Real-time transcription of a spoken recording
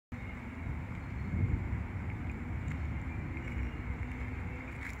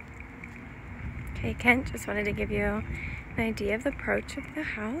Hey Kent, just wanted to give you an idea of the approach of the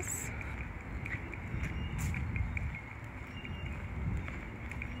house.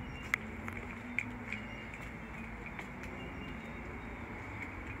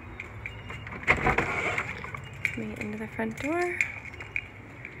 Coming into the front door,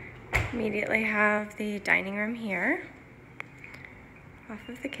 immediately have the dining room here off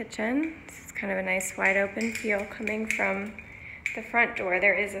of the kitchen. This is kind of a nice wide open feel coming from the front door.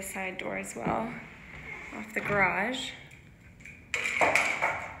 There is a side door as well off the garage.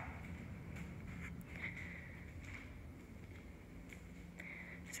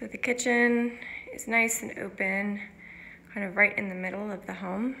 So the kitchen is nice and open, kind of right in the middle of the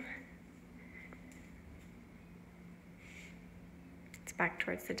home. It's back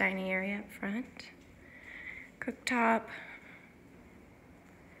towards the dining area up front. Cooktop.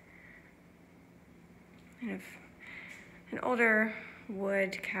 Kind of an older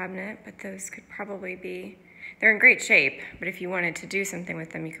wood cabinet, but those could probably be, they're in great shape, but if you wanted to do something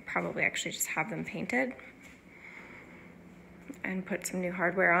with them, you could probably actually just have them painted and put some new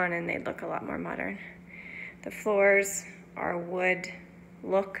hardware on and they'd look a lot more modern. The floors are wood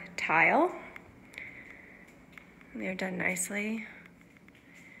look tile. They're done nicely.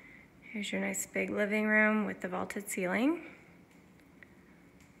 Here's your nice big living room with the vaulted ceiling.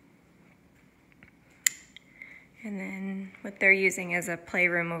 And then what they're using is a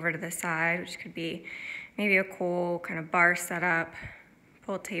playroom over to the side, which could be maybe a cool kind of bar setup,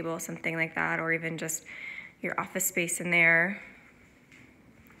 pool table, something like that, or even just your office space in there.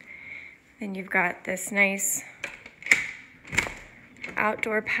 Then you've got this nice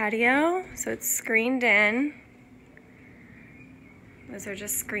outdoor patio, so it's screened in. Those are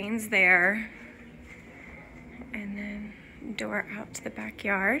just screens there. And then door out to the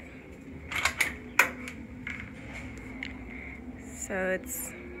backyard. So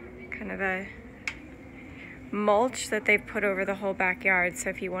it's kind of a mulch that they've put over the whole backyard. So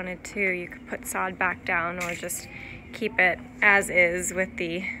if you wanted to, you could put sod back down or just keep it as is with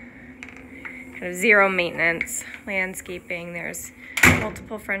the kind of zero maintenance landscaping. There's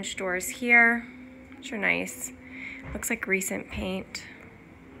multiple French doors here, which are nice. Looks like recent paint.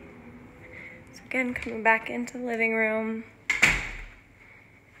 So again, coming back into the living room.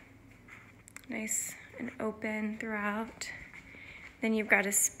 Nice and open throughout. Then you've got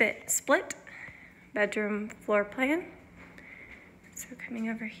a split bedroom floor plan. So coming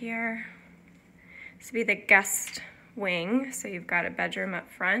over here, this would be the guest wing. So you've got a bedroom up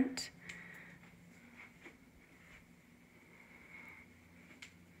front.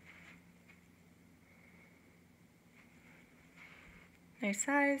 Nice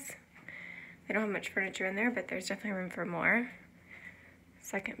size. They don't have much furniture in there, but there's definitely room for more.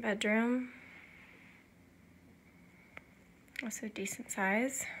 Second bedroom. Also decent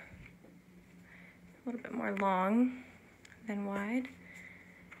size. A little bit more long than wide.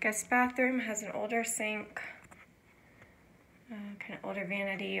 Guest bathroom has an older sink, kind of older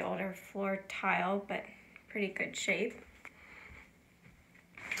vanity, older floor tile, but pretty good shape.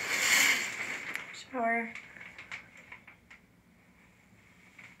 Shower.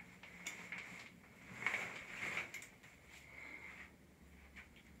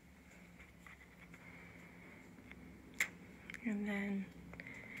 And then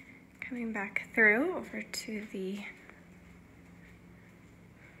coming back through over to the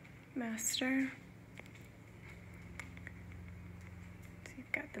master. So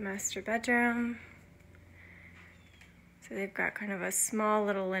you've got the master bedroom. So they've got kind of a small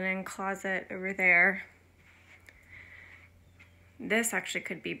little linen closet over there. This actually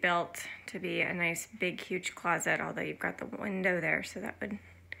could be built to be a nice big huge closet, although you've got the window there, so that would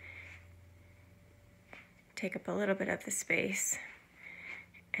take up a little bit of the space.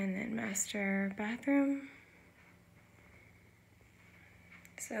 And then master bathroom.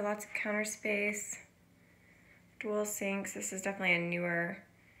 So lots of counter space, dual sinks. This is definitely a newer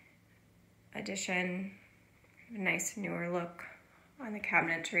addition. A nice newer look on the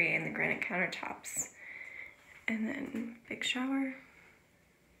cabinetry and the granite countertops. And then big shower.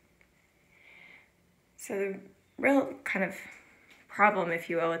 So the real kind of problem,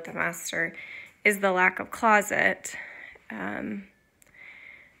 if you will, with the master is the lack of closet.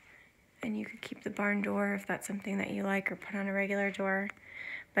 And you could keep the barn door if that's something that you like, or put on a regular door.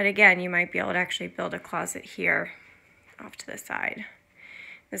 But again, you might be able to actually build a closet here off to the side.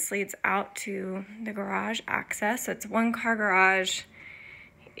 This leads out to the garage access. So it's one car garage.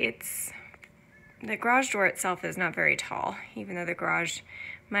 The garage door itself is not very tall, even though the garage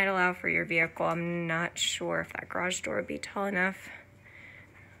might allow for your vehicle. I'm not sure if that garage door would be tall enough.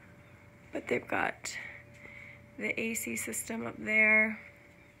 But they've got the AC system up there.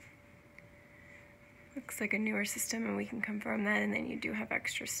 Looks like a newer system, and we can confirm that. And then you do have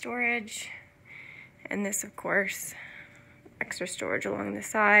extra storage. And this, of course, extra storage along the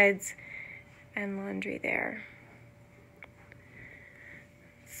sides and laundry there.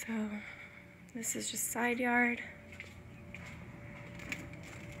 So this is just side yard.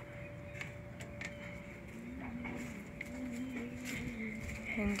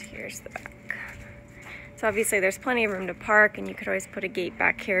 And here's the back. So obviously there's plenty of room to park, and you could always put a gate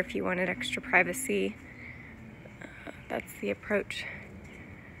back here if you wanted extra privacy. That's the approach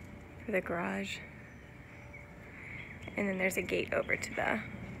for the garage. And then there's a gate over to the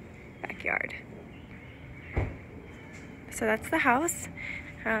backyard. So that's the house.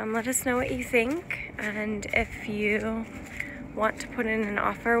 Let us know what you think, and if you want to put in an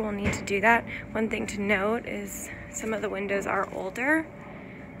offer, we'll need to do that. One thing to note is some of the windows are older,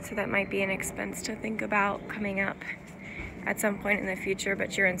 so that might be an expense to think about coming up at some point in the future,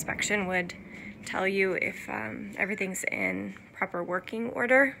 but your inspection would tell you if everything's in proper working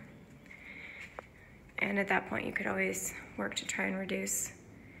order. And at that point, you could always work to try and reduce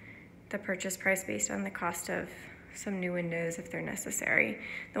the purchase price based on the cost of some new windows if they're necessary.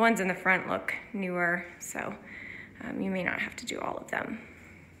 The ones in the front look newer, so you may not have to do all of them.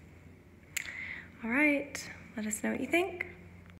 All right, let us know what you think.